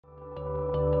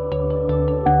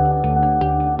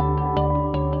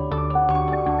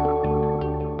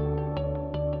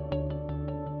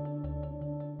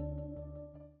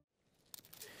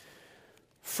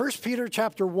Peter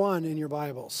chapter 1 in your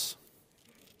Bibles.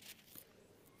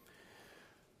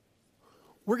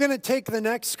 We're going to take the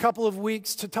next couple of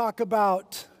weeks to talk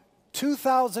about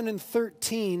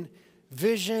 2013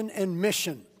 vision and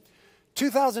mission.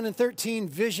 2013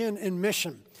 vision and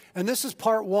mission. And this is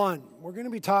part 1. We're going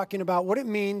to be talking about what it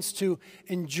means to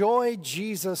enjoy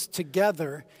Jesus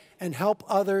together and help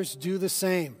others do the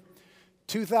same.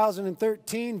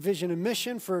 2013 vision and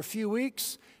mission for a few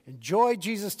weeks. Enjoy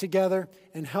Jesus together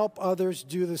and help others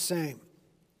do the same.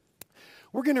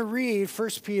 We're going to read 1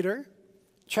 Peter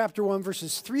chapter 1,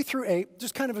 verses 3 through 8,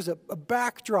 just kind of as a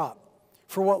backdrop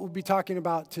for what we'll be talking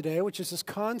about today, which is this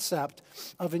concept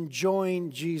of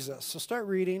enjoying Jesus. So start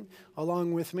reading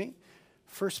along with me.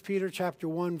 1 Peter chapter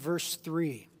 1, verse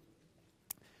 3.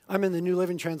 I'm in the New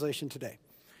Living Translation today.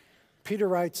 Peter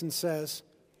writes and says,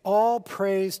 "All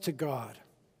praise to God,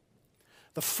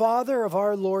 the Father of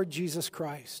our Lord Jesus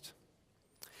Christ.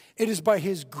 It is by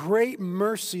His great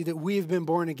mercy that we have been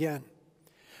born again,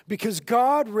 because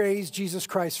God raised Jesus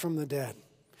Christ from the dead.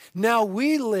 Now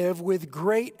we live with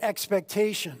great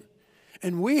expectation,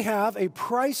 and we have a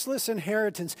priceless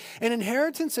inheritance, an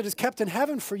inheritance that is kept in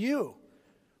heaven for you,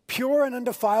 pure and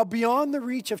undefiled, beyond the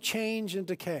reach of change and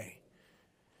decay.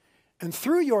 And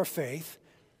through your faith,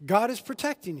 God is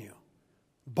protecting you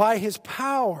by His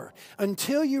power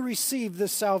until you receive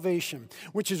this salvation,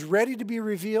 which is ready to be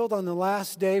revealed on the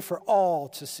last day for all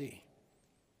to see.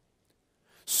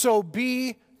 So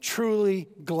be truly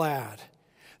glad.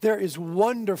 There is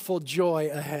wonderful joy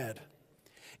ahead.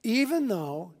 Even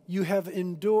though you have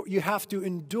to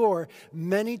endure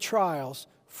many trials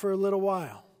for a little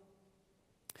while.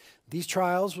 These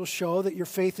trials will show that your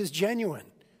faith is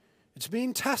genuine. It's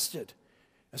being tested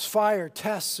as fire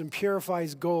tests and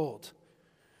purifies gold,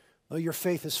 though your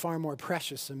faith is far more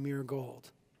precious than mere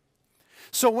gold.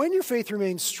 So when your faith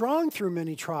remains strong through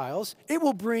many trials, it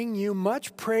will bring you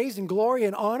much praise and glory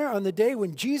and honor on the day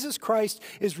when Jesus Christ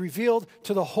is revealed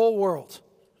to the whole world.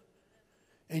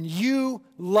 And you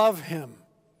love Him,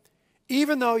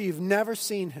 even though you've never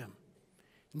seen Him.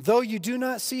 Though you do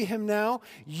not see Him now,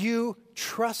 you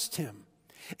trust Him.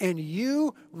 And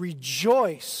you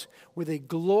rejoice with a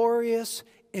glorious,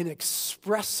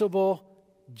 inexpressible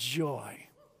joy."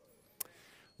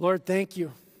 Lord, thank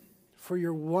you for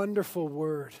your wonderful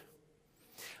word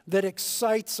that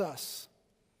excites us,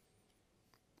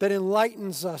 that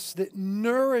enlightens us, that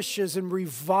nourishes and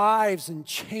revives and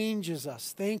changes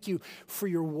us. Thank you for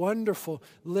your wonderful,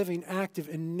 living, active,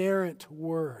 inerrant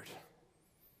word.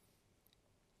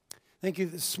 Thank you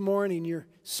this morning you're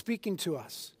speaking to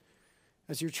us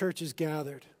as your church is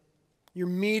gathered. You're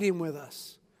meeting with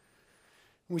us.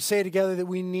 And we say together that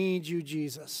we need you,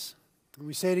 Jesus. And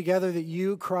we say together that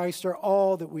you, Christ, are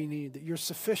all that we need, that you're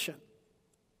sufficient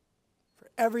for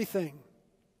everything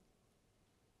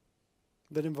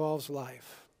that involves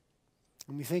life.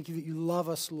 And we thank you that you love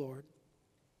us, Lord,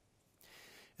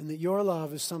 and that your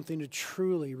love is something to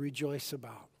truly rejoice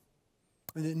about,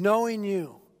 and that knowing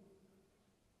you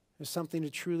is something to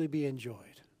truly be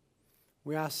enjoyed.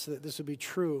 We ask that this would be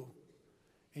true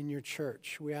in your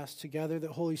church. We ask together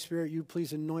that, Holy Spirit, you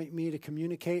please anoint me to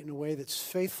communicate in a way that's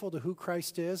faithful to who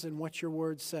Christ is and what your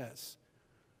word says.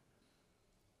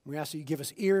 We ask that you give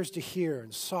us ears to hear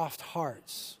and soft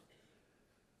hearts,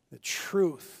 that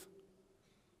truth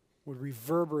would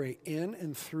reverberate in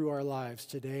and through our lives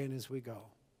today and as we go.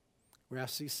 We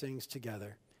ask these things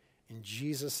together. In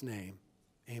Jesus' name,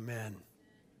 amen.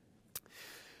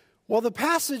 Well, the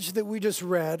passage that we just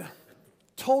read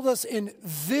told us in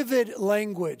vivid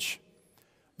language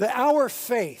that our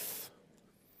faith,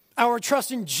 our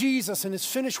trust in Jesus and His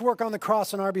finished work on the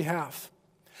cross on our behalf,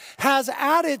 has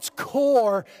at its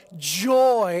core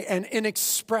joy and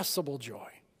inexpressible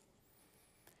joy.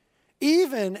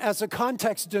 Even as the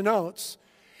context denotes,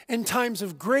 in times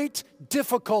of great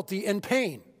difficulty and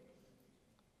pain.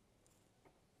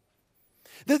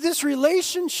 That this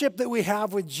relationship that we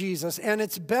have with Jesus and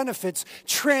its benefits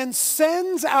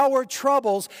transcends our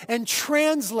troubles and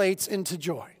translates into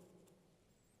joy.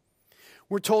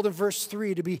 We're told in verse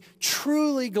 3 to be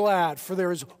truly glad, for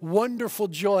there is wonderful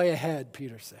joy ahead,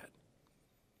 Peter said.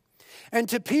 And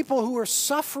to people who were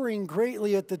suffering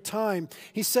greatly at the time,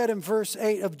 he said in verse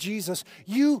 8 of Jesus,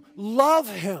 you love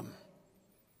Him,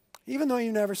 even though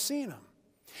you've never seen Him.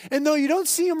 And though you don't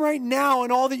see Him right now in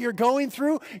all that you're going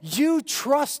through, you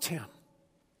trust Him.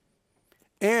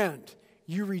 And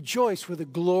you rejoice with a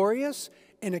glorious,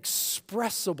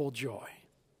 inexpressible joy.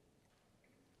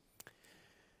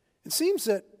 It seems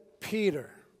that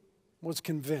Peter was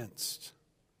convinced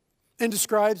and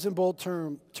describes in bold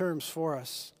terms for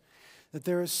us that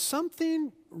there is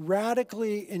something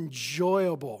radically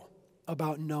enjoyable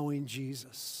about knowing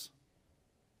Jesus.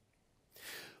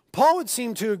 Paul would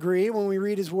seem to agree when we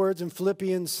read his words in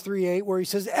Philippians 3:8, where he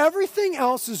says, everything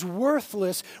else is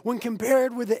worthless when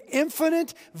compared with the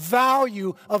infinite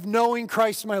value of knowing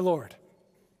Christ my Lord.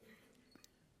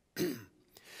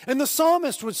 And the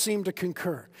psalmist would seem to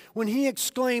concur when he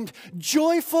exclaimed,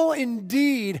 joyful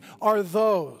indeed are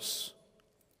those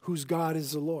whose God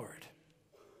is the Lord.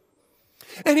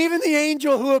 And even the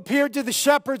angel who appeared to the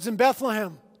shepherds in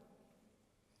Bethlehem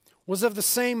was of the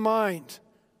same mind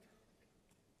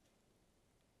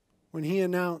when he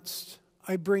announced,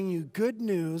 I bring you good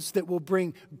news that will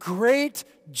bring great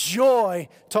joy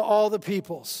to all the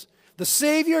peoples. The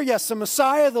Savior, yes, the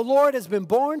Messiah, the Lord, has been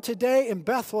born today in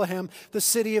Bethlehem, the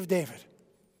city of David.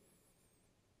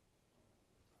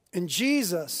 And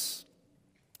Jesus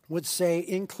would say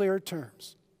in clear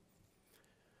terms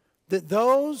that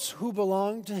those who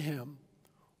belong to him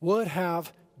would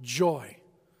have joy.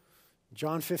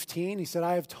 John 15, he said,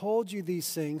 I have told you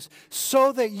these things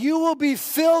so that you will be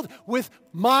filled with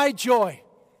my joy.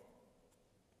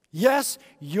 Yes,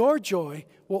 your joy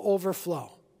will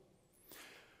overflow.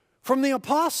 From the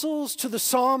apostles to the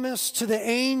psalmist to the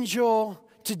angel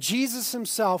to Jesus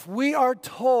himself, we are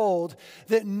told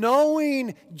that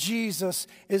knowing Jesus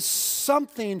is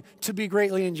something to be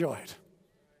greatly enjoyed.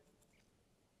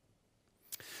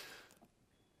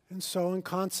 And so in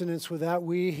consonance with that,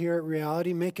 we here at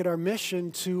Reality make it our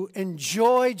mission to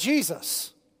enjoy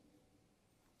Jesus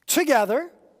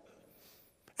together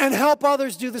and help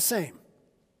others do the same.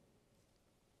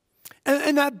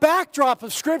 And that backdrop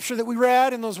of Scripture that we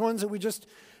read and those ones that we just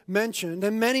mentioned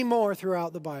and many more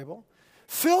throughout the Bible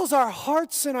fills our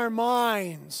hearts and our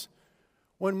minds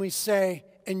when we say,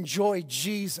 enjoy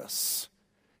Jesus.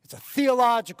 It's a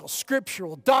theological,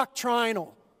 scriptural,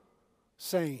 doctrinal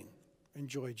saying.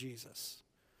 Enjoy Jesus.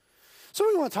 So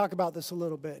we want to talk about this a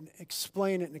little bit and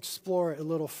explain it and explore it a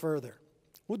little further.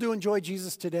 We'll do Enjoy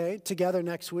Jesus today, together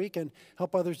next week, and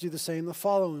help others do the same the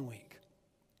following week.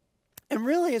 And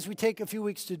really, as we take a few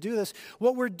weeks to do this,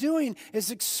 what we're doing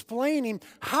is explaining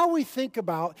how we think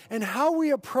about and how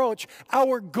we approach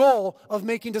our goal of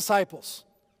making disciples.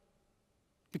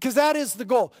 Because that is the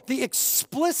goal. The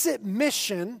explicit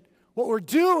mission, what we're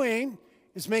doing,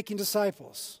 is making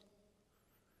disciples.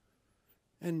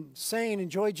 And saying,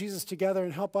 enjoy Jesus together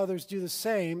and help others do the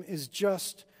same is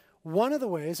just one of the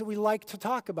ways that we like to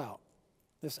talk about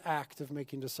this act of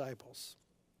making disciples.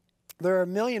 There are a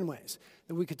million ways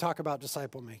that we could talk about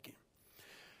disciple making.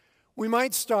 We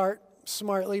might start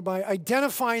smartly by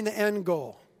identifying the end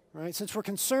goal, right? Since we're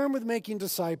concerned with making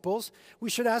disciples,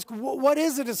 we should ask, what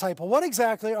is a disciple? What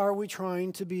exactly are we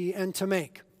trying to be and to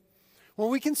make? Well,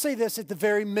 we can say this at the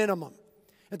very minimum.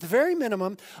 At the very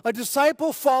minimum, a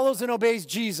disciple follows and obeys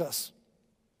Jesus,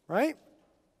 right?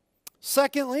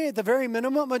 Secondly, at the very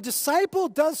minimum, a disciple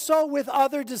does so with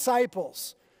other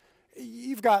disciples.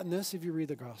 You've gotten this if you read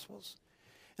the Gospels.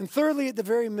 And thirdly, at the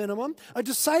very minimum, a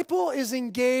disciple is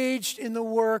engaged in the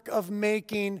work of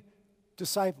making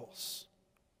disciples,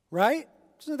 right?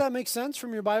 Doesn't that make sense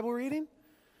from your Bible reading?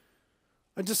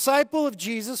 A disciple of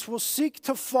Jesus will seek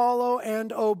to follow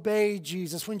and obey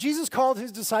Jesus. When Jesus called his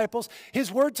disciples,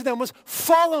 his word to them was,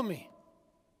 follow me.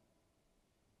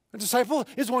 A disciple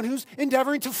is one who's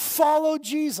endeavoring to follow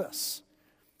Jesus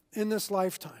in this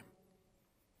lifetime.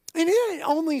 And he didn't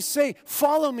only say,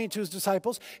 follow me to his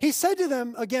disciples. He said to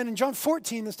them, again in John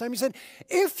 14 this time, he said,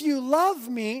 if you love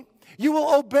me, you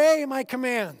will obey my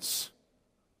commands.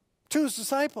 To his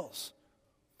disciples.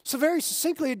 So very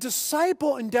succinctly, a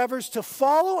disciple endeavors to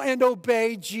follow and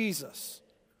obey Jesus.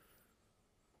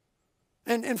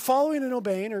 And following and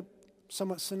obeying are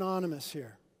somewhat synonymous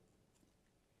here.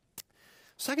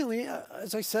 Secondly,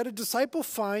 as I said, a disciple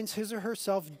finds his or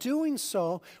herself doing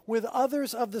so with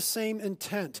others of the same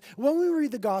intent. When we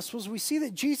read the Gospels, we see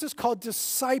that Jesus called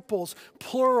disciples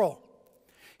plural.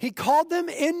 He called them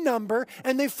in number,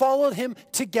 and they followed him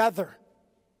together.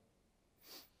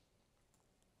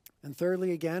 And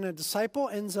thirdly, again, a disciple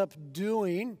ends up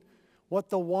doing what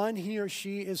the one he or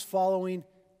she is following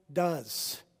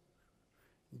does.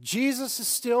 Jesus is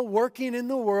still working in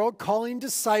the world, calling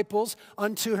disciples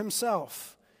unto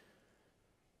himself.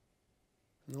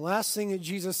 And the last thing that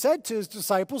Jesus said to his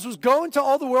disciples was, go into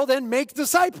all the world and make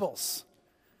disciples.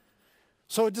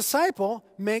 So a disciple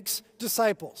makes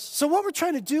disciples. So what we're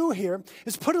trying to do here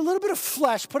is put a little bit of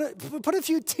flesh, put a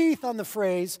few teeth on the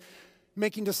phrase,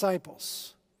 making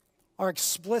disciples. Our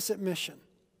explicit mission.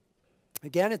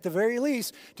 Again, at the very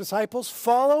least, disciples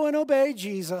follow and obey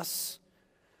Jesus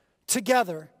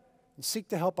together and seek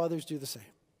to help others do the same.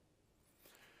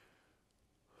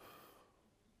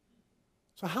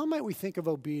 So how might we think of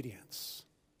obedience?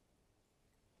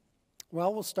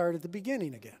 Well, we'll start at the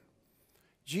beginning again.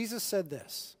 Jesus said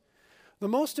this, "The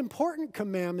most important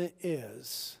commandment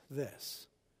is this.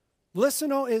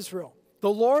 Listen, O Israel,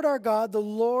 the Lord our God, the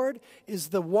Lord is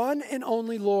the one and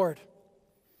only Lord.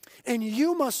 And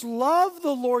you must love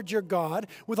the Lord your God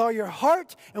with all your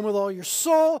heart and with all your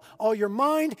soul, all your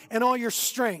mind, and all your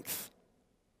strength."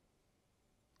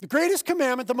 The greatest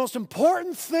commandment, the most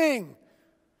important thing,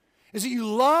 is that you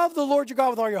love the Lord your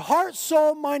God with all your heart,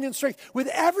 soul, mind, and strength, with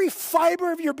every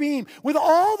fiber of your being, with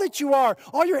all that you are,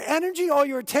 all your energy, all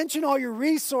your attention, all your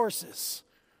resources.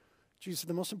 Jesus said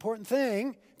the most important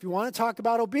thing, if you want to talk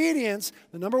about obedience,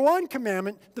 the number one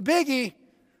commandment, the biggie,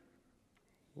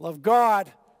 love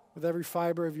God with every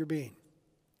fiber of your being.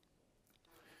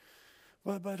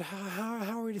 But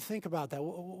how are we to think about that?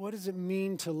 What does it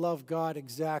mean to love God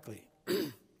exactly?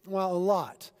 Well, a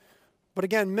lot. But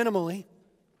again, minimally,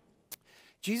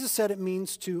 Jesus said it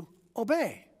means to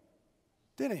obey,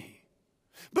 didn't he?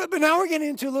 But now we're getting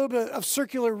into a little bit of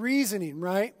circular reasoning,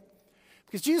 right?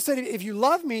 Because Jesus said, if you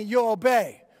love me, you'll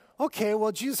obey. Okay,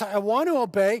 well, Jesus, I want to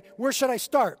obey. Where should I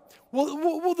start?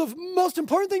 Well, the most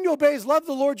important thing to obey is love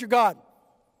the Lord your God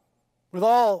with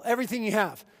everything you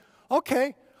have.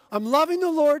 Okay, I'm loving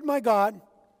the Lord my God.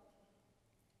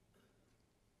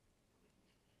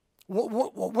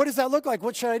 What does that look like?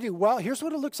 What should I do? Well, here's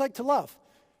what it looks like to love.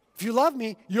 If you love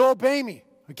me, you'll obey me.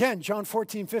 Again, John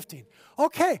 14:15.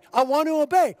 Okay, I want to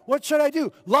obey. What should I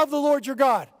do? Love the Lord your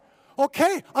God.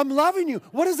 Okay, I'm loving you.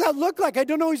 What does that look like? I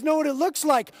don't always know what it looks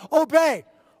like. Obey.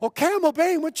 Okay, I'm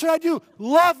obeying. What should I do?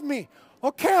 Love me.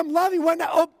 Okay, I'm loving. What now?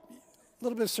 Oh, a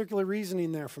little bit of circular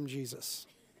reasoning there from Jesus.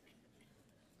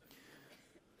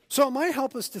 So it might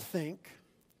help us to think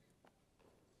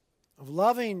of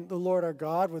loving the Lord our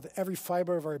God with every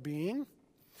fiber of our being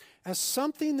as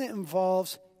something that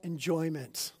involves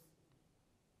enjoyment.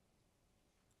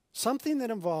 Something that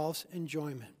involves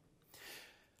enjoyment.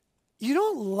 You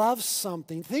don't love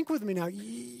something, think with me now,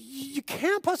 you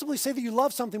can't possibly say that you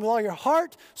love something with all your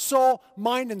heart, soul,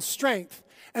 mind, and strength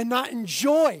and not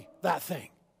enjoy that thing.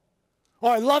 Oh,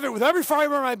 I love it with every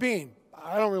fiber of my being.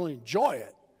 I don't really enjoy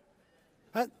it.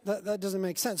 That doesn't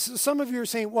make sense. Some of you are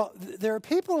saying, well, there are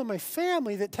people in my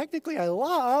family that technically I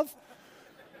love,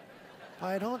 but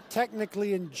I don't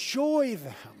technically enjoy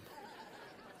them.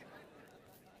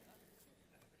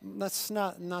 That's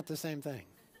not the same thing.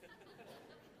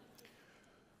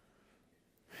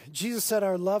 Jesus said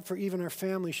our love for even our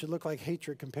family should look like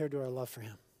hatred compared to our love for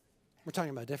him. We're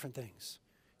talking about different things.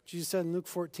 Jesus said in Luke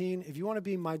 14, if you want to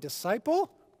be my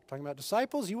disciple, talking about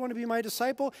disciples, you want to be my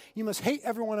disciple, you must hate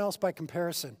everyone else by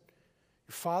comparison.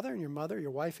 Your father and your mother,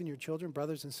 your wife and your children,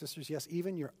 brothers and sisters, yes,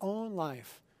 even your own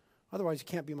life. Otherwise, you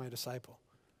can't be my disciple.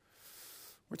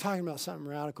 We're talking about something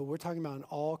radical. We're talking about an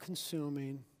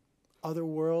all-consuming,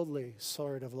 otherworldly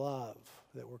sort of love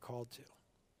that we're called to.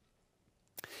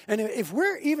 And if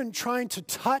we're even trying to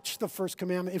touch the first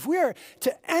commandment, if we are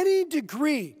to any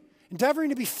degree endeavoring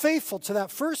to be faithful to that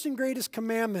first and greatest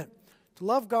commandment, to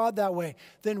love God that way,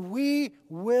 then we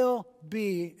will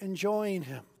be enjoying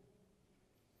him.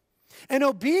 And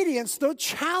obedience, though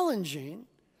challenging,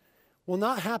 will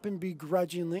not happen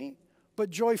begrudgingly, but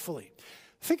joyfully.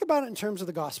 Think about it in terms of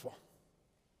the gospel.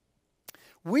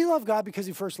 We love God because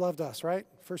he first loved us, right?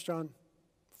 1 John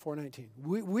 4:19.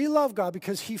 We love God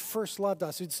because he first loved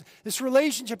us. This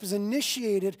relationship is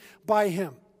initiated by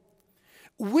him.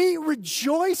 We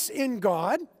rejoice in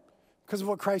God because of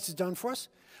what Christ has done for us.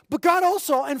 But God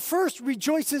also and first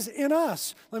rejoices in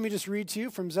us. Let me just read to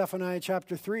you from Zephaniah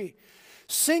chapter 3.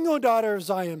 Sing, O daughter of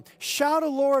Zion. Shout, O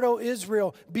Lord, O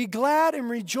Israel. Be glad and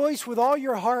rejoice with all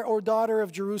your heart, O daughter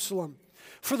of Jerusalem.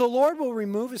 For the Lord will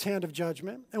remove his hand of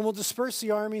judgment and will disperse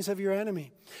the armies of your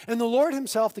enemy. And the Lord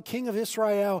himself, the King of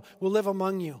Israel, will live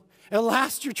among you. At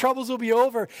last your troubles will be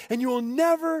over, and you will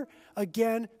never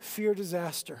again fear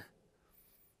disaster.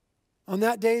 On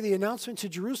that day, the announcement to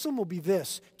Jerusalem will be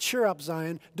this: cheer up,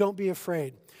 Zion, don't be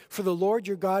afraid. For the Lord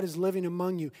your God is living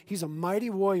among you. He's a mighty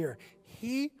warrior.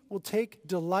 He will take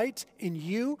delight in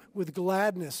you with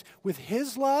gladness. With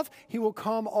his love, he will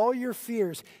calm all your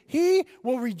fears. He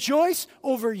will rejoice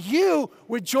over you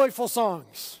with joyful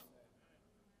songs.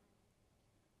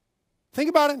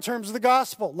 Think about it in terms of the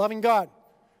gospel, loving God.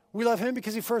 We love him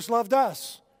because he first loved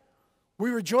us. We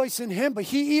rejoice in him, but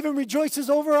he even rejoices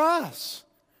over us.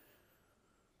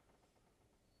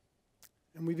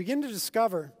 And we begin to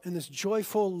discover in this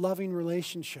joyful, loving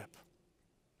relationship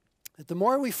that the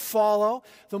more we follow,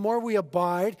 the more we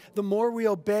abide, the more we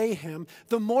obey him,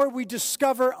 the more we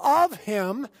discover of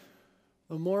him,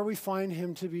 the more we find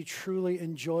him to be truly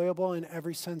enjoyable in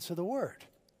every sense of the word.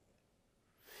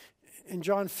 In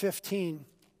John 15,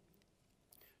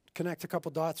 connect a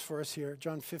couple dots for us here.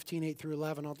 John 15, 8 through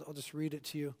 11. I'll just read it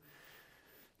to you.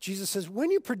 Jesus says,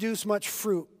 when you produce much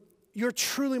fruit, you're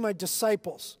truly my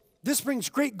disciples. This brings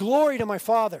great glory to my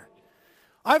Father.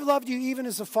 I've loved you even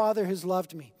as the Father has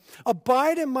loved me.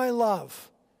 Abide in my love.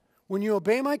 When you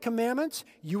obey my commandments,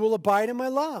 you will abide in my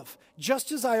love,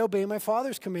 just as I obey my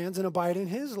Father's commands and abide in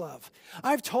his love.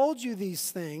 I've told you these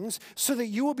things so that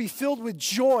you will be filled with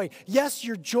joy. Yes,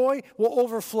 your joy will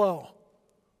overflow.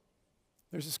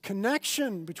 There's this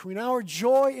connection between our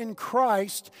joy in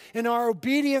Christ and our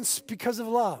obedience because of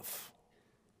love.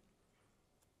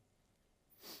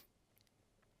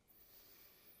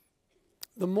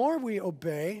 The more we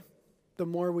obey, the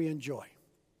more we enjoy.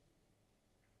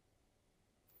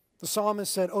 The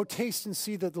psalmist said, oh, taste and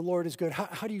see that the Lord is good.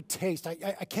 How do you taste? I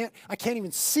can't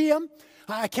even see him.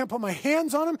 I can't put my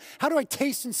hands on him. How do I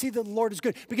taste and see that the Lord is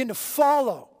good? Begin to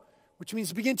follow, which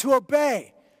means begin to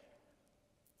obey.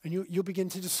 And you'll begin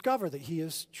to discover that he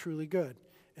is truly good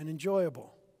and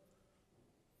enjoyable.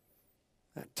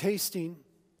 That tasting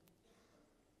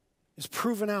is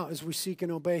proven out as we seek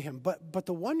and obey him. But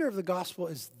the wonder of the gospel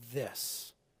is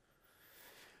this.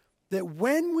 That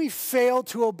when we fail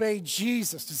to obey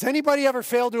Jesus, does anybody ever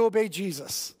fail to obey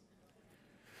Jesus?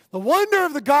 The wonder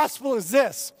of the gospel is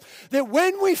this, that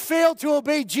when we fail to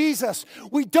obey Jesus,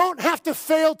 we don't have to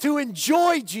fail to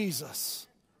enjoy Jesus.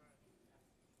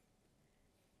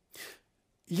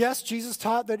 Yes, Jesus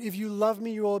taught that if you love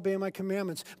me, you will obey my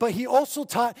commandments. But he also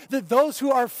taught that those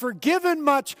who are forgiven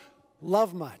much,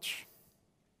 love much.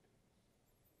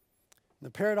 The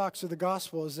paradox of the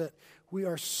gospel is that we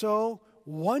are so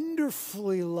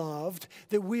wonderfully loved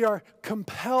that we are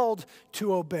compelled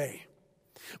to obey.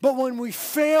 But when we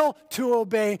fail to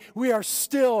obey, we are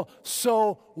still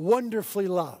so wonderfully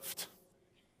loved.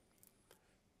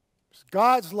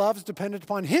 God's love is dependent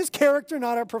upon his character,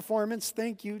 not our performance.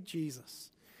 Thank you,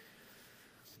 Jesus.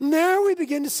 And there we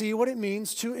begin to see what it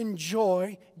means to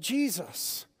enjoy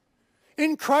Jesus.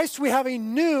 In Christ, we have a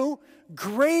new,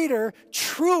 greater,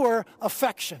 truer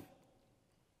affection.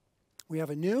 We have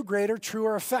a new, greater,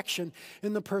 truer affection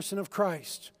in the person of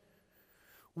Christ.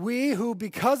 We who,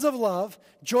 because of love,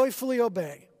 joyfully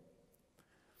obey.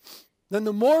 Then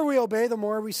the more we obey, the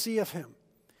more we see of him.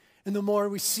 And the more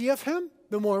we see of him,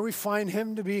 the more we find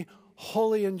him to be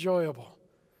wholly enjoyable.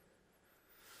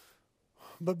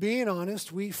 But being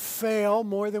honest, we fail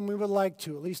more than we would like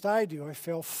to. At least I do. I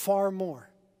fail far more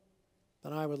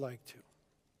than I would like to.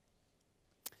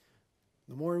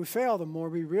 The more we fail, the more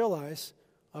we realize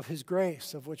of his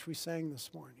grace, of which we sang this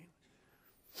morning.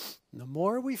 And the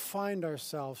more we find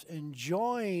ourselves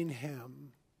enjoying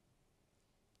him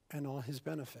and all his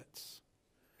benefits.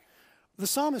 The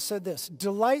psalmist said this,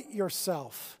 delight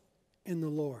yourself in the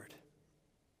Lord.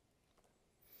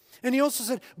 And he also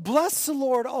said, bless the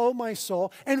Lord, O my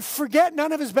soul, and forget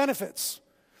none of his benefits.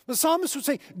 The psalmist would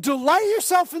say, delight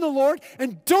yourself in the Lord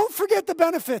and don't forget the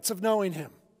benefits of knowing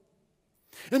him.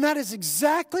 And that is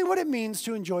exactly what it means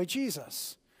to enjoy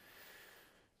Jesus.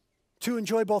 To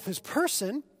enjoy both his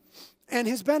person and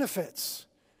his benefits.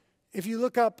 If you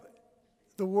look up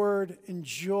the word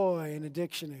enjoy in a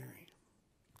dictionary,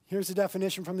 here's the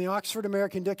definition from the Oxford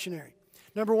American Dictionary.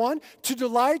 Number 1, to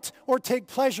delight or take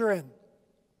pleasure in.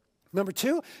 Number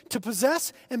 2, to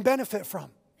possess and benefit from.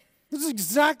 This is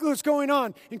exactly what's going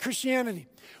on in Christianity.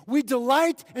 We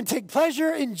delight and take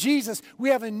pleasure in Jesus. We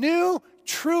have a new,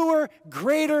 truer,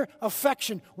 greater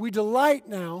affection. We delight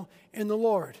now in the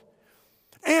Lord.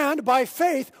 And by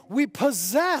faith, we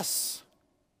possess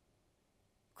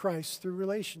Christ through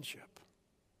relationship.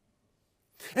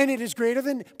 And it is greater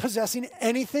than possessing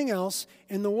anything else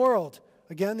in the world.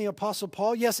 Again, the Apostle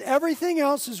Paul, yes, everything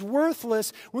else is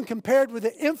worthless when compared with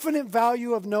the infinite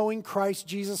value of knowing Christ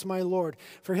Jesus my Lord.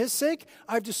 For his sake,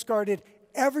 I've discarded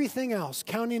everything else,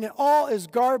 counting it all as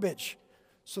garbage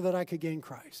so that I could gain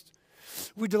Christ.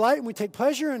 We delight and we take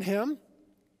pleasure in him.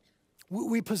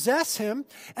 We possess him,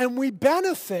 and we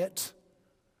benefit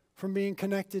from being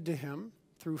connected to him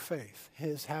through faith,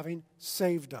 his having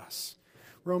saved us.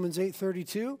 Romans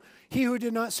 8:32, he who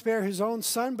did not spare his own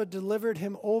son but delivered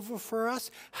him over for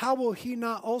us, how will he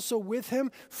not also with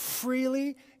him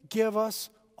freely give us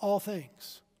all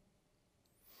things?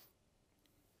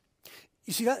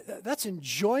 You see, that's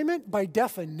enjoyment by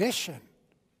definition.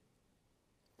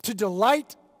 To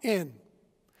delight in,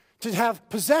 to have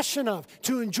possession of,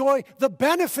 to enjoy the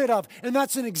benefit of. And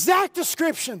that's an exact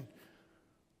description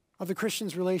of the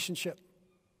Christian's relationship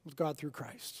with God through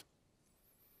Christ.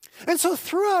 And so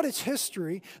throughout its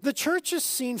history, the church has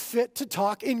seen fit to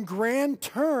talk in grand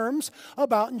terms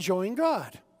about enjoying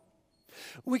God.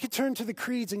 We could turn to the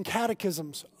creeds and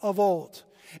catechisms of old.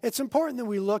 It's important that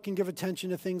we look and give attention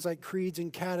to things like creeds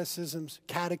and catechisms,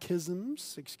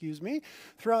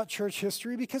 throughout church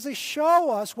history, because they show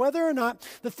us whether or not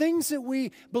the things that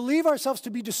we believe ourselves to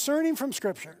be discerning from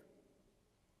Scripture,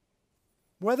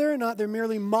 whether or not they're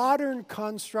merely modern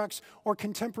constructs or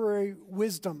contemporary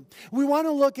wisdom. We want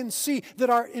to look and see that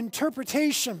our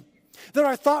interpretation, that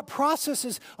our thought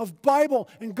processes of Bible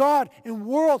and God and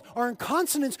world are in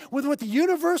consonance with what the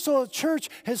universal church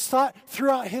has thought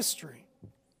throughout history.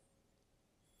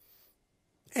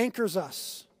 Anchors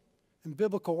us in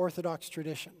biblical Orthodox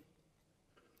tradition.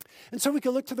 And so we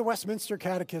can look to the Westminster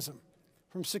Catechism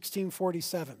from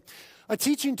 1647, a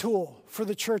teaching tool for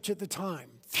the church at the time,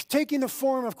 taking the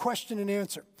form of question and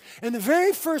answer. And the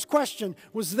very first question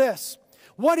was this: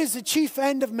 what is the chief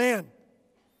end of man?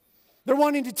 They're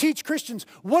wanting to teach Christians,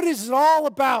 what is it all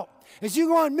about? As you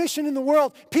go on mission in the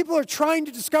world, people are trying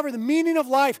to discover the meaning of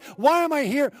life. Why am I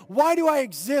here? Why do I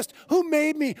exist? Who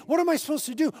made me? What am I supposed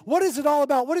to do? What is it all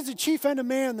about? What is the chief end of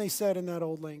man, they said in that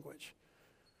old language.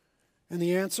 And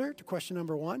the answer to question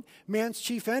number one, man's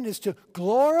chief end is to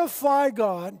glorify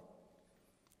God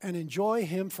and enjoy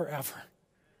Him forever.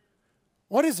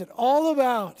 What is it all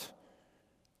about?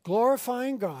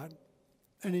 Glorifying God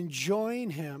and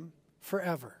enjoying Him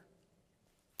forever.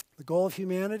 The goal of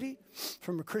humanity,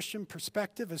 from a Christian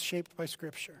perspective, is shaped by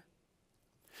Scripture.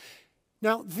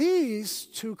 Now, these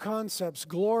two concepts,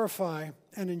 glorify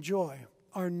and enjoy,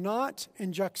 are not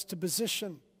in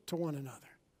juxtaposition to one another.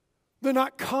 They're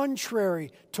not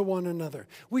contrary to one another.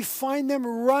 We find them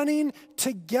running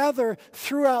together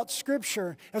throughout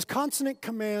Scripture as consonant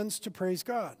commands to praise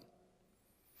God.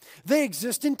 They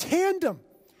exist in tandem.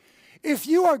 If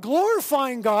you are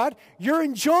glorifying God, you're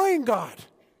enjoying God.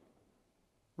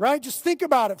 Right? Just think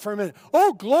about it for a minute.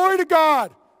 Oh, glory to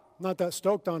God. Not that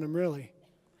stoked on Him, really.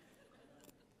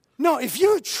 No, if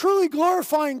you're truly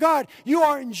glorifying God, you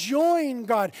are enjoying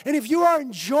God. And if you are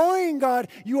enjoying God,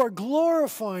 you are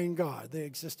glorifying God. They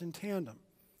exist in tandem.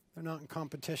 They're not in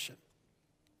competition.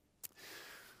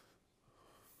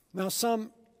 Now,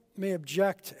 some may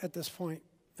object at this point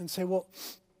and say, well,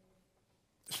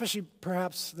 especially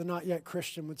perhaps the not yet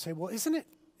Christian would say, well, isn't it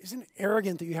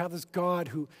arrogant that you have this God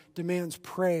who demands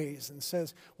praise and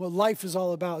says, what life is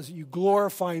all about is that you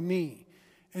glorify me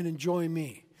and enjoy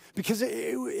me? Because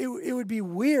it would be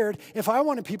weird if I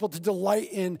wanted people to delight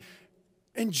in,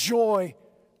 enjoy,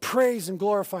 praise, and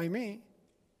glorify me.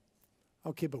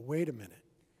 Okay, but wait a minute.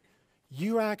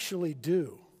 You actually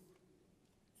do.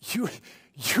 You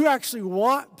actually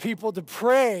want people to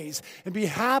praise and be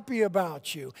happy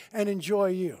about you and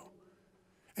enjoy you.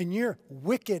 And you're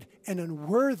wicked and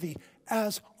unworthy,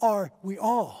 as are we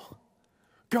all.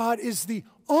 God is the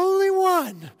only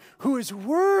one who is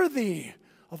worthy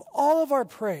of all of our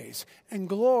praise and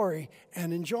glory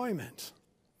and enjoyment.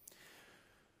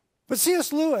 But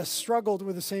C.S. Lewis struggled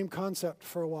with the same concept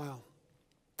for a while.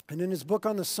 And in his book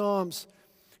on the Psalms,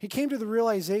 he came to the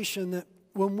realization that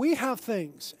when we have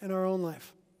things in our own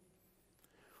life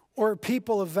or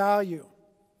people of value,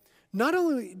 not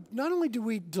only do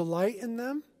we delight in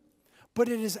them, but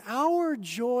it is our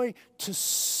joy to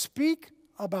speak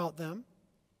about them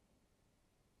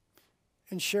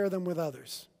and share them with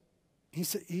others. He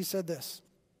said this: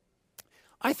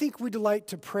 I think we delight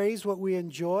to praise what we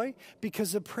enjoy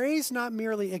because the praise not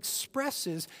merely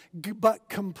expresses but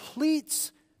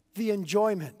completes the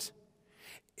enjoyment.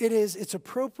 It is its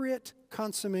appropriate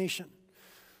consummation.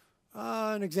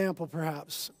 An example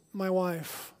perhaps, my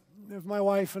wife. If my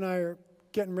wife and I are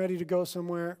getting ready to go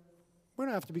somewhere, we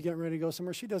don't have to be getting ready to go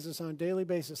somewhere. She does this on a daily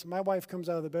basis. My wife comes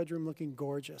out of the bedroom looking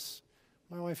gorgeous.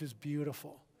 My wife is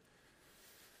beautiful.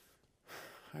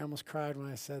 I almost cried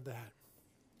when I said that.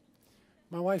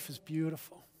 My wife is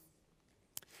beautiful.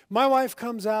 My wife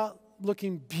comes out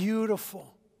looking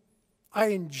beautiful. I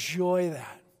enjoy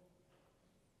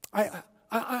that.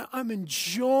 I'm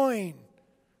enjoying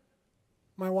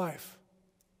my wife.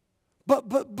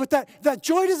 But that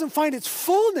joy doesn't find its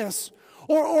fullness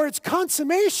or its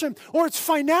consummation or its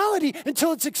finality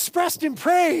until it's expressed in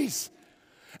praise.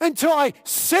 Until I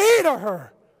say to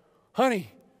her,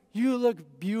 honey, you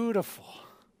look beautiful.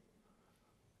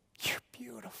 You're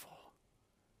beautiful.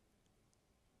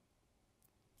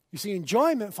 You see,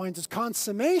 enjoyment finds its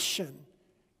consummation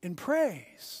in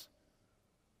praise,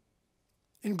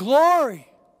 in glory.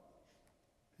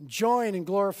 Enjoying and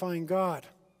glorifying God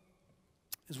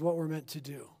is what we're meant to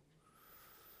do.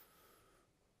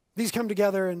 These come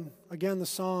together in, again, the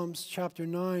Psalms, chapter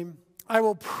 9. I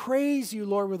will praise you,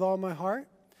 Lord, with all my heart.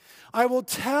 I will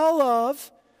tell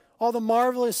of all the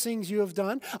marvelous things you have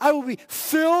done. I will be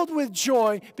filled with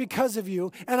joy because of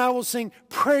you, and I will sing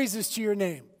praises to your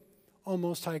name, O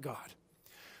Most High God.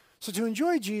 So to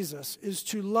enjoy Jesus is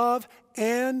to love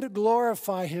and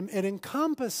glorify him. It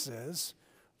encompasses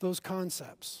those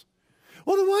concepts.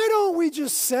 Well, then why don't we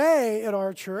just say at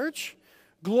our church,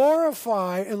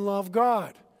 glorify and love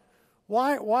God?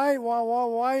 Why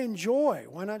enjoy?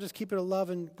 Why not just keep it a love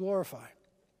and glorify?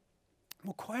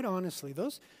 Well, quite honestly,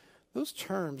 those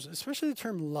terms, especially the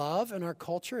term love in our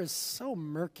culture, is so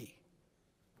murky.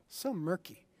 So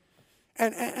murky.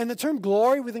 And the term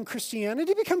glory within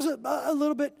Christianity becomes a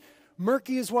little bit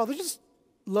murky as well. They're just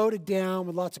loaded down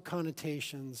with lots of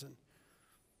connotations and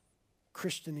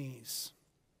Christianese.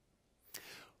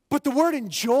 But the word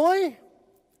enjoy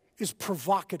is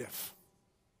provocative.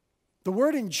 The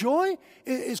word enjoy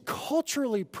is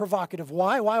culturally provocative.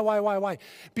 Why?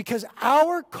 Because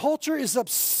our culture is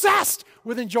obsessed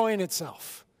with enjoying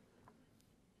itself.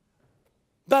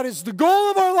 That is the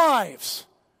goal of our lives,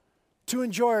 to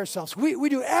enjoy ourselves. We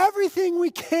do everything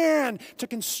we can to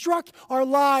construct our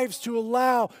lives to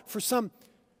allow for some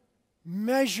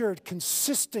measured,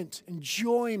 consistent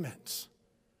enjoyment.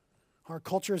 Our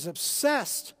culture is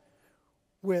obsessed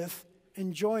with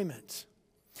enjoyment.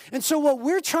 And so what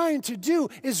we're trying to do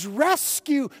is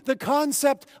rescue the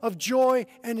concept of joy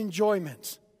and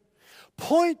enjoyment.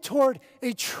 Point toward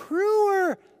the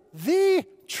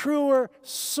truer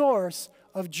source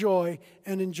of joy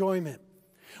and enjoyment.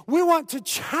 We want to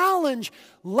challenge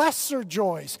lesser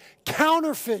joys,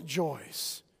 counterfeit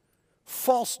joys,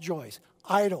 false joys,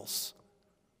 idols.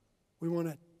 We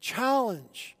want to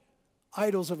challenge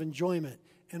idols of enjoyment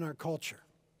in our culture.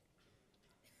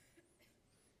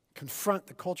 Confront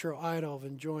the cultural idol of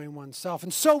enjoying oneself.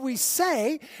 And so we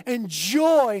say,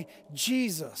 enjoy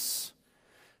Jesus.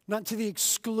 Not to the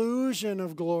exclusion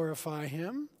of glorify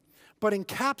him, but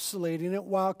encapsulating it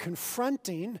while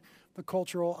confronting the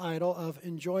cultural idol of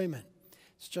enjoyment.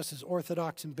 It's just as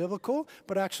orthodox and biblical,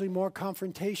 but actually more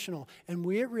confrontational. And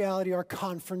we at Reality are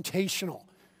confrontational.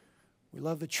 We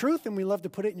love the truth and we love to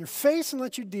put it in your face and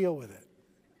let you deal with it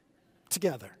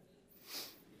together.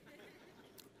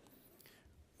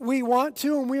 We want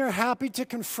to and we are happy to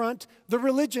confront the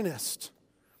religionist,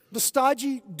 the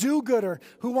stodgy do-gooder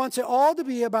who wants it all to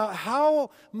be about how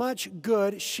much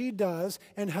good she does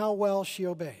and how well she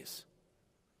obeys.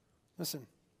 Listen,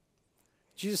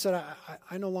 Jesus said,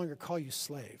 I no longer call you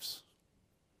slaves.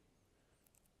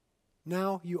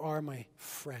 Now you are my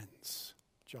friends,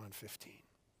 John 15.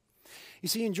 You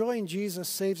see, enjoying Jesus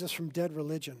saves us from dead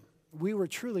religion. We were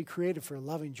truly created for a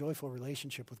loving, joyful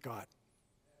relationship with God.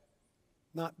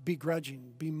 Not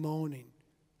begrudging, bemoaning,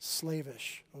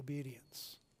 slavish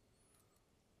obedience.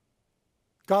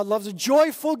 God loves a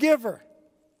joyful giver,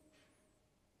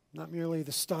 not merely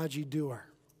the stodgy doer.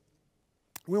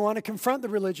 We want to confront the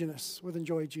religionists with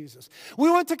enjoy Jesus. We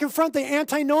want to confront the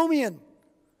antinomian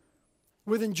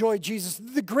with enjoy Jesus,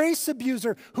 the grace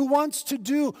abuser who wants to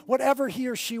do whatever he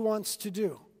or she wants to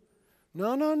do.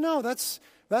 No, that's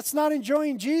not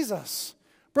enjoying Jesus.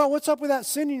 Bro, what's up with that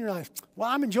sin in your life? Well,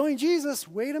 I'm enjoying Jesus.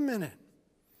 Wait a minute.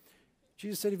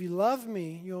 Jesus said, if you love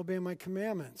me, you obey my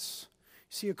commandments.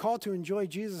 You see, a call to enjoy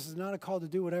Jesus is not a call to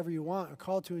do whatever you want. A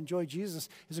call to enjoy Jesus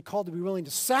is a call to be willing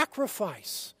to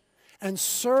sacrifice and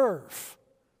serve.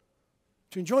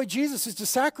 To enjoy Jesus is to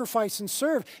sacrifice and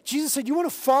serve. Jesus said, you want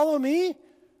to follow me?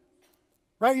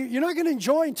 Right? You're not going to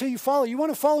enjoy until you follow. You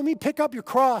want to follow me? Pick up your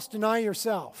cross, deny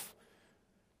yourself.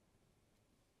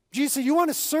 Jesus said, you want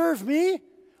to serve me?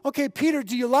 Okay, Peter,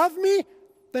 do you love me?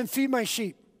 Then feed my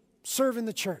sheep. Serve in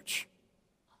the church.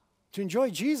 To enjoy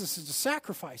Jesus is to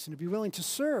sacrifice and to be willing to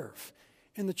serve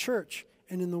in the church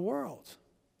and in the world.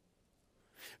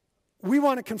 We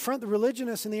want to confront the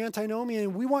religionist and the antinomian,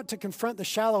 and we want to confront the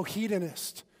shallow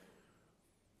hedonist,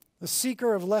 the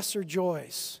seeker of lesser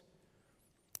joys.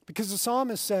 Because the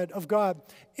psalmist said of God,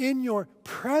 in your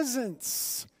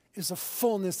presence is a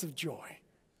fullness of joy.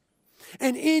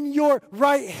 And in your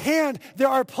right hand there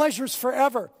are pleasures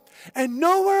forever. And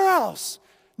nowhere else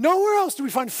do we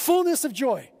find fullness of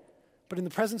joy but in the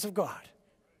presence of God.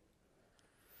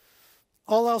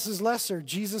 All else is lesser,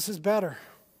 Jesus is better.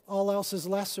 All else is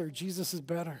lesser, Jesus is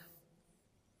better.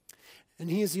 And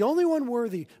he is the only one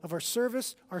worthy of our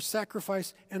service, our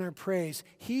sacrifice, and our praise.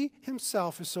 He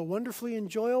himself is so wonderfully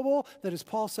enjoyable that, as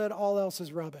Paul said, all else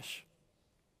is rubbish.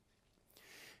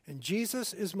 And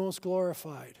Jesus is most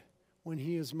glorified when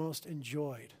he is most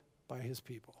enjoyed by his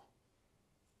people.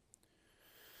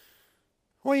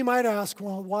 Well, you might ask,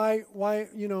 well, why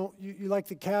you like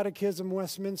the Catechism,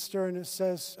 Westminster, and it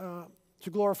says to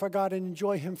glorify God and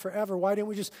enjoy him forever. Why didn't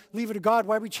we just leave it to God?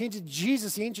 Why did we change it to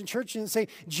Jesus? The ancient church didn't say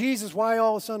Jesus. Why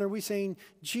all of a sudden are we saying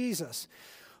Jesus?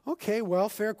 Okay, well,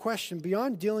 fair question.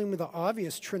 Beyond dealing with the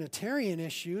obvious Trinitarian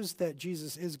issues that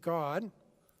Jesus is God,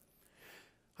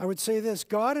 I would say this: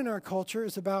 God in our culture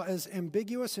is about as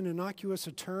ambiguous and innocuous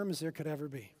a term as there could ever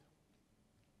be.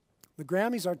 The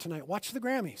Grammys are tonight. Watch the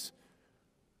Grammys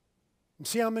and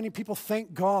see how many people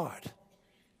thank God.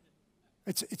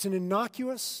 It's an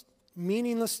innocuous,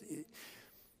 meaningless.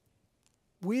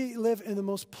 We live in the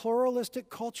most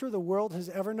pluralistic culture the world has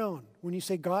ever known. When you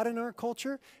say God in our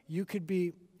culture, you could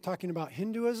be talking about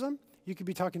Hinduism. You could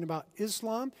be talking about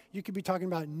Islam. You could be talking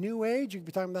about New Age. You could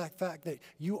be talking about the fact that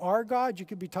you are God. You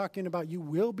could be talking about you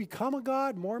will become a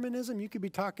God, Mormonism. You could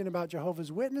be talking about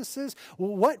Jehovah's Witnesses.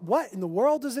 Well, what in the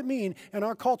world does it mean in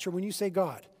our culture when you say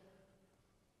God?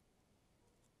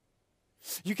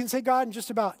 You can say God in just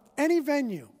about any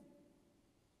venue.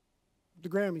 The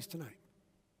Grammys tonight.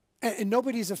 And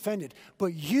nobody's offended.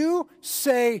 But you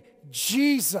say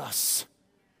Jesus,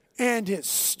 and it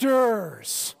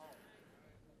stirs.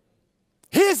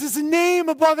 His is a name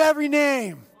above every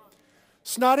name.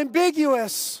 It's not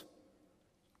ambiguous.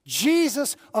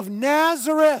 Jesus of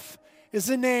Nazareth is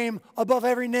a name above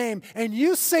every name. And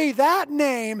you say that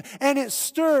name and it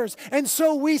stirs. And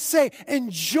so we say,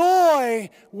 enjoy,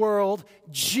 world,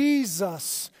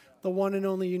 Jesus, the one and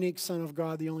only unique Son of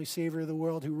God, the only Savior of the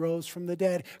world, who rose from the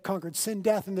dead, conquered sin,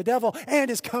 death, and the devil, and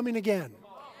is coming again.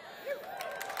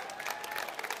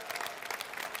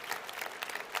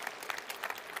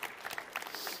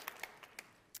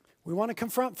 We want to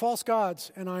confront false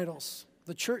gods and idols.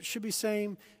 The church should be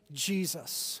saying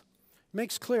Jesus.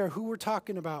 Makes clear who we're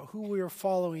talking about, who we are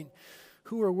following,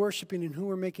 who we're worshiping, and who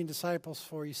we're making disciples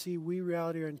for. You see, we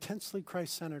reality are intensely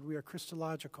Christ-centered. We are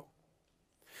Christological.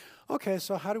 Okay,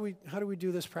 so how do we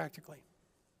do this practically?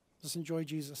 This enjoy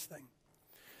Jesus thing.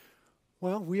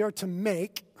 Well, we are to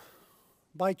make,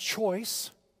 by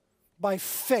choice, by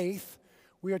faith,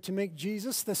 we are to make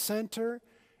Jesus the center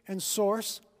and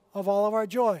source of all of our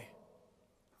joy.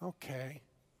 Okay,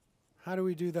 how do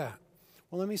we do that?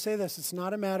 Well, let me say this. It's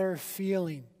not a matter of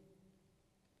feeling.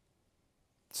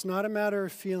 It's not a matter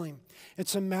of feeling.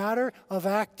 It's a matter of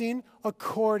acting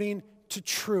according to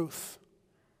truth.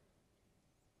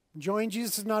 Enjoying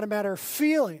Jesus is not a matter of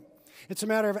feeling. It's a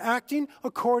matter of acting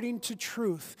according to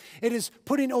truth. It is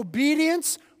putting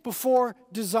obedience before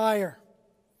desire.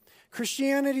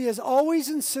 Christianity has always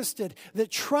insisted that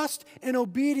trust and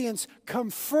obedience come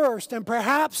first, and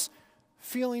perhaps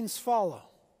feelings follow.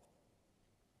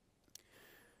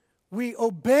 We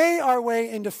obey our way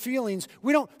into feelings.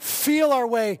 We don't feel our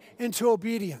way into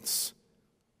obedience.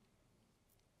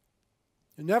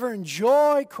 You never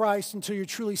enjoy Christ until you're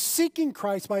truly seeking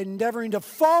Christ by endeavoring to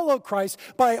follow Christ,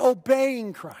 by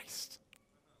obeying Christ.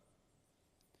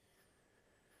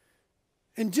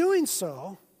 In doing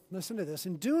so, listen to this,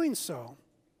 in doing so,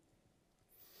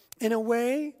 in a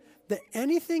way that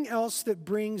anything else that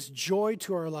brings joy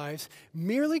to our lives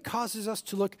merely causes us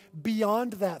to look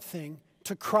beyond that thing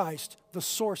to Christ, the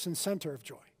source and center of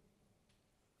joy.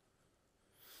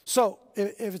 So,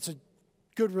 if it's a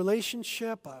good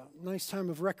relationship, a nice time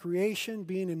of recreation,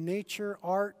 being in nature,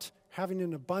 art, having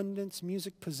an abundance,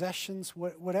 music, possessions,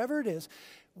 whatever it is,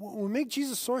 we make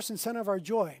Jesus source and center of our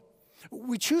joy.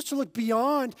 We choose to look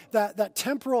beyond that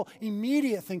temporal,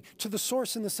 immediate thing to the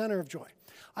source and the center of joy.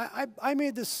 I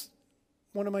made this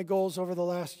one of my goals over the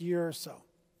last year or so.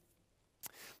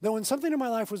 That when something in my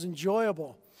life was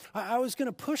enjoyable, I was going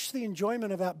to push the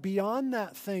enjoyment of that beyond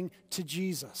that thing to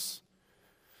Jesus.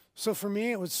 So for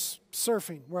me, it was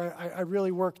surfing, where I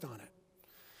really worked on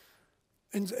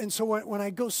it. And so when I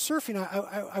go surfing,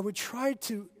 I would try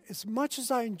to, as much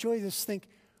as I enjoy this, think,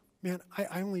 man,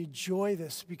 I only enjoy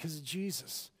this because of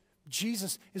Jesus.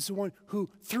 Jesus is the one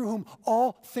through whom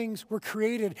all things were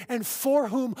created and for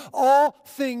whom all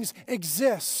things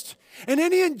exist. And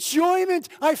any enjoyment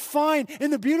I find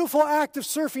in the beautiful act of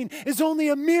surfing is only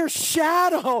a mere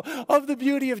shadow of the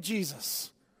beauty of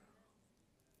Jesus.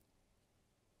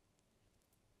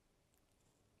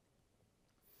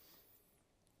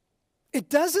 It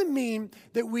doesn't mean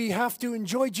that we have to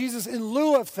enjoy Jesus in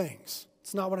lieu of things.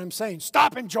 It's not what I'm saying.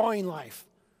 Stop enjoying life.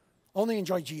 Only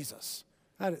enjoy Jesus.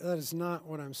 That is not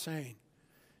what I'm saying.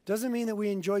 It doesn't mean that we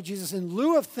enjoy Jesus in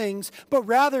lieu of things, but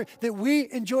rather that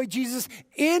we enjoy Jesus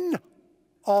in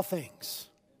all things.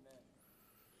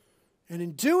 And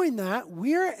in doing that,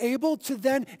 we are able to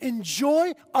then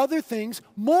enjoy other things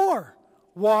more.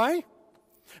 Why?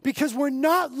 Because we're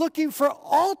not looking for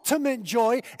ultimate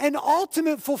joy and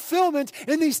ultimate fulfillment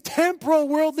in these temporal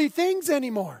worldly things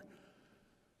anymore.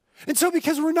 And so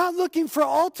because we're not looking for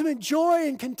ultimate joy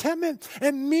and contentment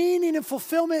and meaning and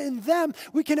fulfillment in them,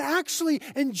 we can actually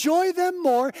enjoy them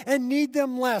more and need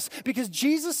them less. Because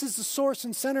Jesus is the source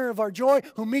and center of our joy,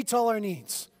 who meets all our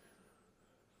needs.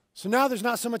 So now there's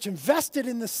not so much invested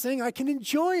in this thing, I can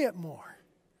enjoy it more.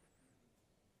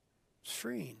 It's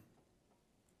freeing.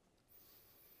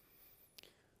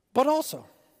 But also,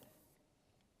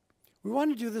 we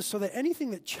want to do this so that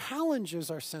anything that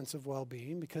challenges our sense of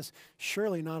well-being, because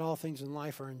surely not all things in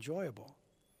life are enjoyable,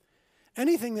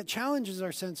 anything that challenges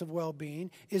our sense of well-being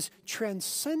is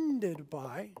transcended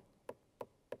by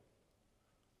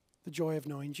the joy of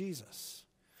knowing Jesus.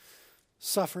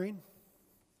 Suffering,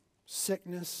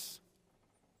 sickness,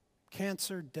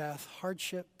 cancer, death,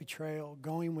 hardship, betrayal,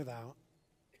 going without.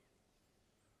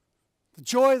 The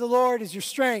joy of the Lord is your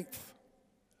strength,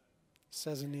 it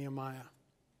says in Nehemiah.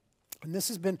 And this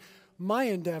has been my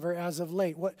endeavor as of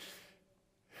late.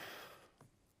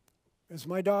 As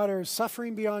my daughter is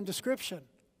suffering beyond description,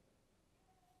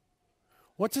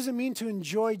 what does it mean to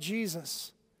enjoy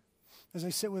Jesus as I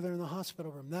sit with her in the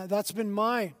hospital room? That's been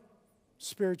my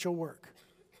spiritual work.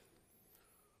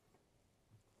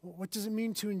 What does it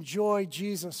mean to enjoy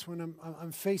Jesus when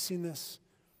I'm facing this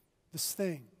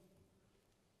thing?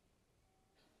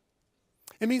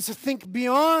 It means to think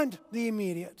beyond the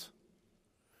immediate,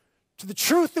 to the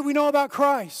truth that we know about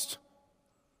Christ.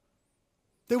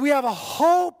 That we have a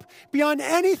hope beyond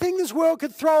anything this world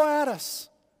could throw at us.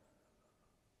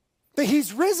 That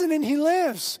He's risen and He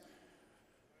lives.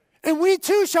 And we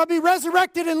too shall be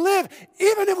resurrected and live,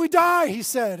 even if we die, He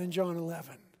said in John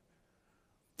 11.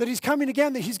 That He's coming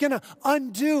again, that He's going to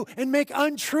undo and make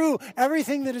untrue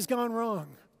everything that has gone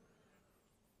wrong.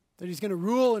 That He's going to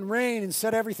rule and reign and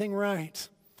set everything right.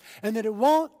 And that it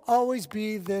won't always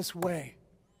be this way.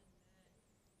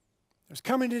 There's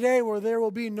coming a day where there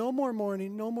will be no more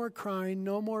mourning, no more crying,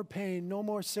 no more pain, no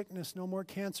more sickness, no more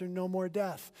cancer, no more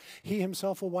death. He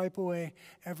Himself will wipe away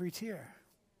every tear.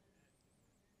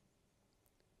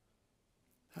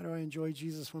 How do I enjoy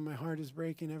Jesus when my heart is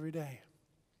breaking every day?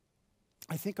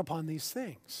 I think upon these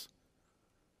things.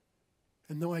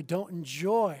 And though I don't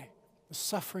enjoy the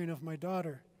suffering of my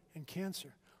daughter and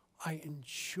cancer, I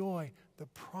enjoy the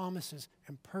promises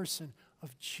and person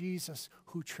of Jesus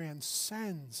who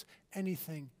transcends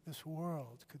anything this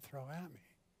world could throw at me.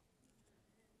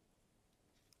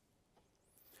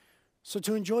 So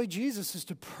to enjoy Jesus is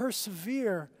to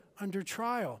persevere under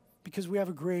trial because we have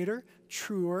a greater,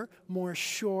 truer, more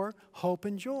sure hope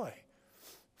and joy.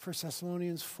 1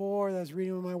 Thessalonians 4, that I was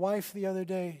reading with my wife the other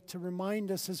day to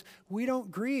remind us is we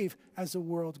don't grieve as the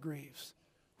world grieves.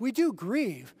 We do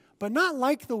grieve, but not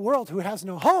like the world who has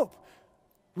no hope.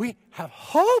 We have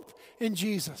hope in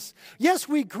Jesus. Yes,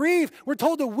 we grieve. We're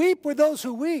told to weep with those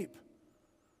who weep.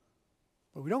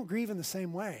 But we don't grieve in the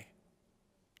same way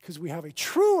because we have a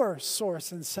truer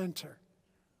source and center,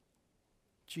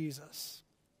 Jesus.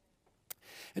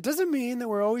 It doesn't mean that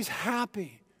we're always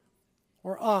happy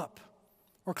or up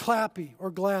or clappy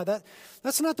or glad.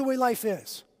 That's not the way life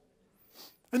is.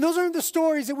 And those aren't the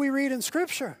stories that we read in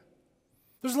Scripture.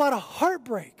 There's a lot of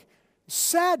heartbreak,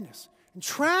 sadness, and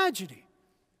tragedy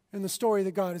in the story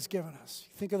that God has given us.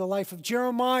 Think of the life of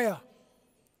Jeremiah,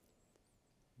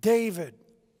 David,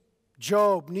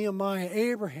 Job, Nehemiah,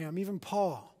 Abraham, even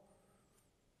Paul.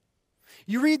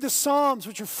 You read the Psalms,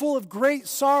 which are full of great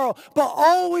sorrow, but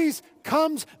always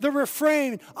comes the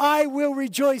refrain, I will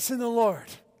rejoice in the Lord.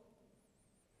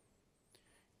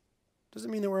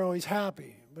 Doesn't mean that we're always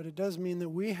happy, but it does mean that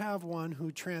we have one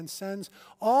who transcends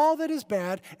all that is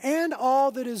bad and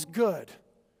all that is good,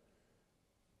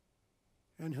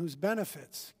 and whose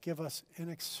benefits give us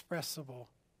inexpressible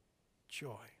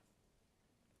joy.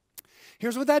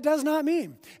 Here's what that does not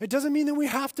mean. It doesn't mean that we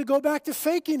have to go back to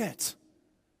faking it,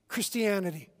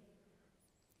 Christianity.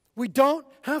 We don't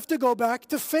have to go back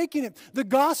to faking it. The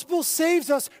gospel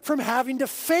saves us from having to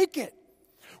fake it.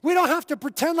 We don't have to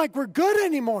pretend like we're good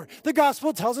anymore. The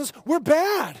gospel tells us we're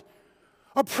bad.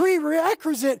 A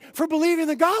prerequisite for believing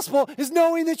the gospel is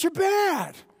knowing that you're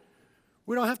bad.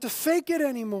 We don't have to fake it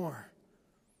anymore.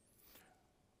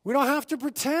 We don't have to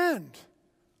pretend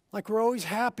like we're always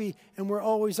happy and we're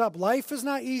always up. Life is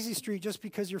not easy street just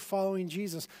because you're following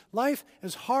Jesus. Life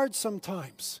is hard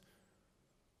sometimes.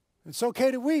 It's okay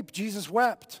to weep. Jesus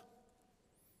wept.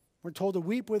 We're told to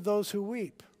weep with those who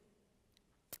weep.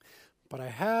 But I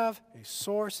have a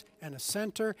source and a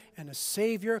center and a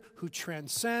Savior who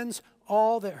transcends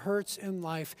all that hurts in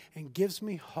life and gives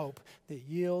me hope that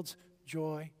yields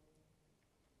joy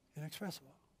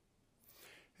inexpressible.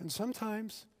 And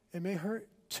sometimes it may hurt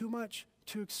too much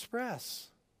to express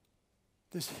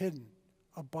this hidden,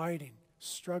 abiding,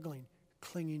 struggling,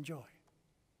 clinging joy.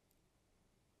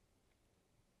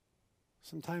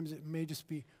 Sometimes it may just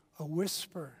be a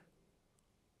whisper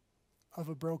of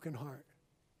a broken heart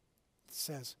that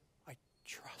says, I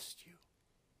trust you,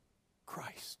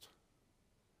 Christ.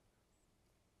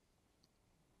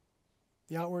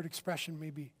 The outward expression may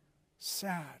be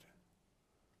sad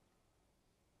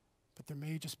but there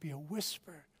may just be a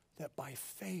whisper that by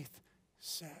faith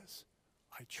says,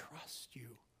 I trust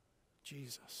you,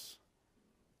 Jesus.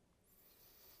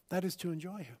 That is to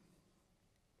enjoy him.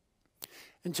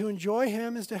 And to enjoy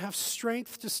him is to have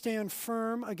strength to stand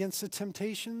firm against the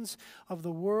temptations of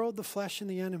the world, the flesh, and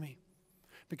the enemy.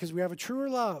 Because we have a truer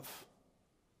love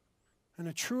and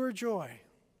a truer joy.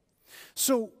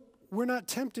 So we're not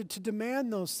tempted to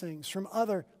demand those things from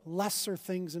other lesser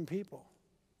things and people.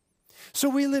 So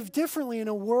we live differently in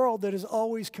a world that is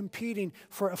always competing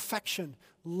for affection,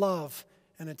 love,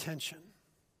 and attention.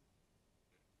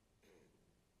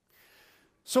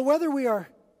 So whether we are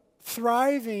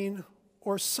thriving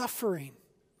or suffering,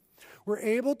 we're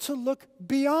able to look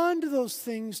beyond those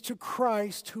things to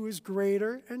Christ, who is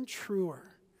greater and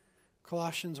truer.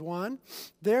 Colossians 1,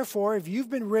 therefore, if you've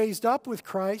been raised up with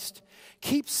Christ,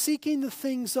 keep seeking the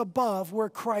things above where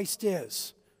Christ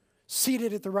is,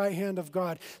 seated at the right hand of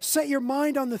God. Set your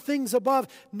mind on the things above,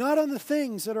 not on the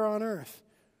things that are on earth.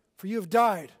 For you have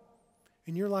died,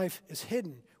 and your life is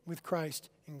hidden with Christ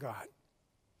in God.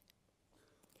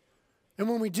 And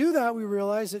when we do that, we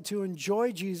realize that to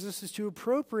enjoy Jesus is to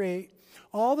appropriate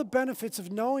all the benefits of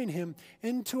knowing him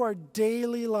into our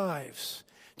daily lives,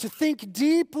 to think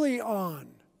deeply on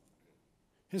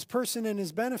his person and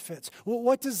his benefits. Well,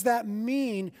 what does that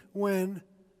mean when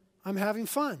I'm having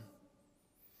fun?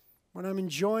 When I'm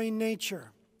enjoying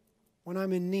nature? When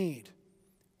I'm in need?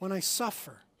 When I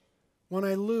suffer? When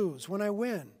I lose? When I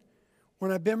win? When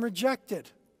I've been rejected?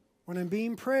 When I'm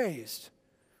being praised?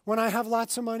 When I have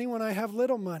lots of money? When I have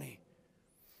little money?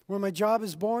 When my job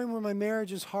is boring? When my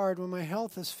marriage is hard? When my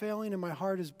health is failing and my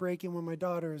heart is breaking? When my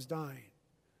daughter is dying?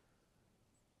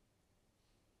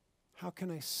 How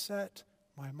can I set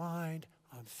my mind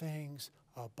on things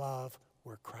above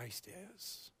where Christ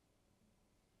is?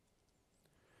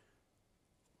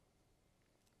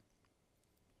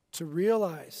 To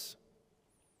realize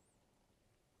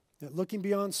that looking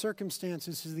beyond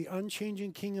circumstances is the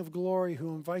unchanging King of glory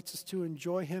who invites us to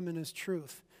enjoy him in his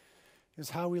truth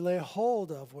is how we lay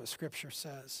hold of what Scripture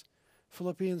says.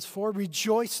 Philippians 4,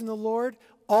 rejoice in the Lord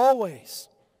always.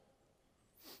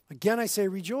 Again, I say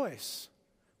rejoice.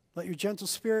 Let your gentle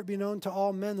spirit be known to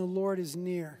all men. The Lord is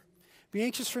near. Be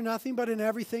anxious for nothing, but in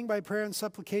everything by prayer and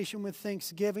supplication with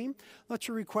thanksgiving, let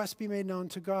your requests be made known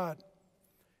to God.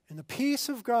 And the peace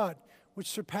of God, which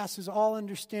surpasses all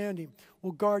understanding,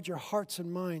 will guard your hearts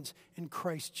and minds in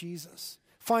Christ Jesus.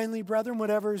 Finally, brethren,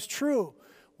 whatever is true,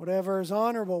 whatever is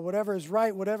honorable, whatever is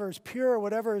right, whatever is pure,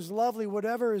 whatever is lovely,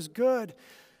 whatever is good,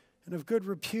 and of good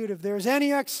repute, if there is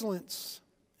any excellence,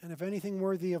 and if anything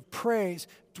worthy of praise,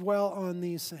 dwell on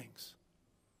these things.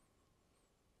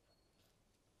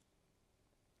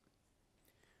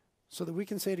 So that we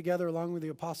can say together, along with the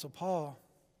Apostle Paul,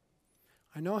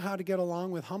 I know how to get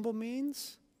along with humble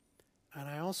means, and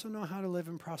I also know how to live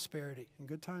in prosperity, in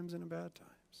good times and in bad times.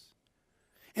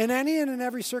 In any and in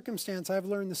every circumstance, I've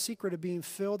learned the secret of being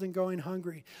filled and going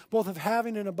hungry, both of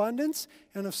having an abundance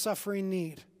and of suffering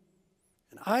need.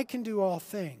 And I can do all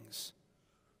things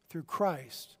through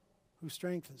Christ who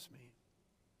strengthens me.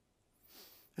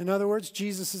 In other words,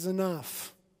 Jesus is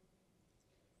enough.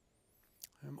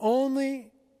 I'm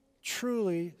only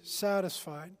truly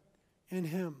satisfied in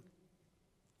him.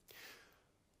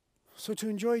 So to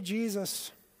enjoy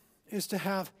Jesus is to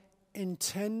have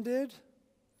intended,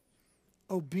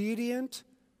 obedient,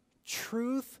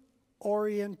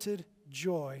 truth-oriented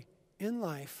joy in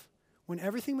life when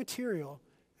everything material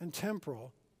and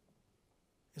temporal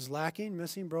is lacking,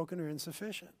 missing, broken, or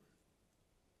insufficient.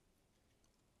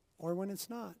 Or when it's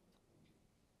not.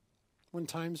 When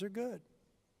times are good.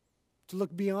 To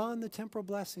look beyond the temporal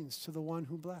blessings to the one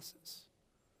who blesses.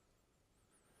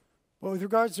 Well, with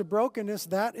regards to brokenness,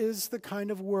 that is the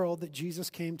kind of world that Jesus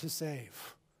came to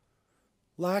save.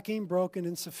 Lacking, broken,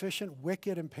 insufficient,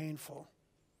 wicked, and painful.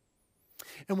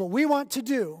 And what we want to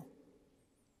do,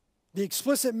 the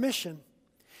explicit mission,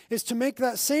 is to make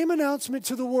that same announcement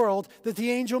to the world that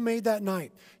the angel made that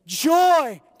night.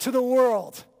 Joy to the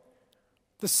world!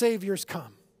 The Savior's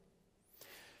come.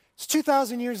 It's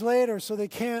 2,000 years later, so they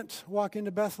can't walk into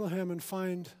Bethlehem and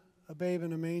find a babe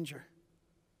in a manger.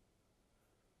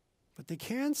 But they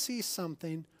can see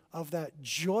something of that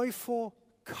joyful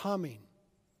coming.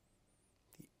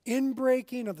 The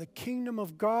inbreaking of the kingdom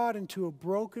of God into a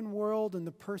broken world in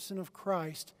the person of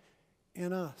Christ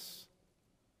in us.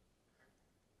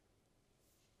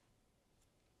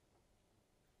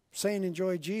 Saying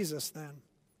enjoy Jesus, then,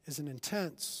 is an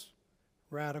intense,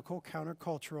 radical,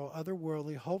 countercultural,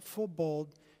 otherworldly, hopeful,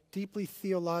 bold, deeply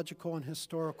theological and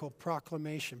historical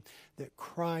proclamation that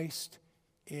Christ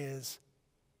is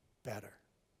better.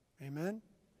 Amen?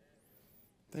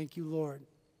 Thank you, Lord.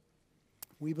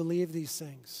 We believe these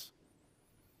things.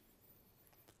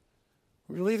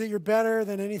 We believe that you're better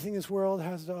than anything this world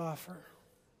has to offer.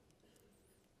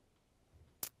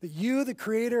 That you, the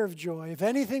creator of joy, if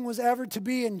anything was ever to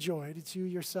be enjoyed, it's you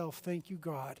yourself. Thank you,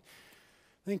 God.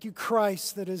 Thank you,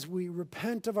 Christ, that as we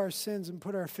repent of our sins and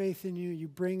put our faith in you, you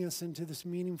bring us into this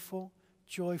meaningful,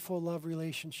 joyful love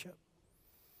relationship.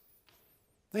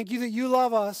 Thank you that you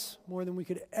love us more than we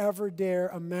could ever dare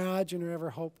imagine or ever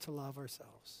hope to love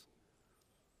ourselves.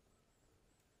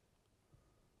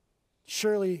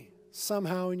 Surely,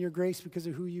 somehow in your grace, because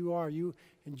of who you are, you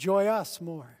enjoy us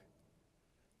more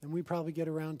than we probably get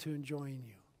around to enjoying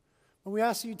you. But we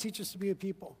ask that you teach us to be a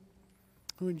people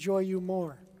who enjoy you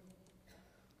more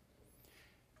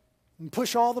and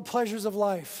push all the pleasures of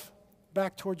life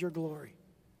back toward your glory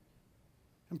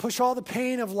and push all the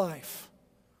pain of life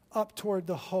up toward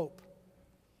the hope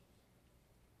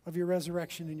of your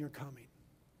resurrection and your coming.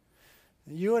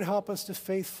 And you would help us to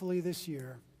faithfully this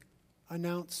year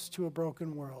announce to a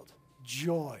broken world,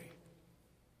 joy,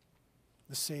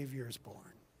 the Savior is born.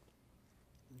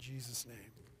 In Jesus'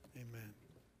 name, amen.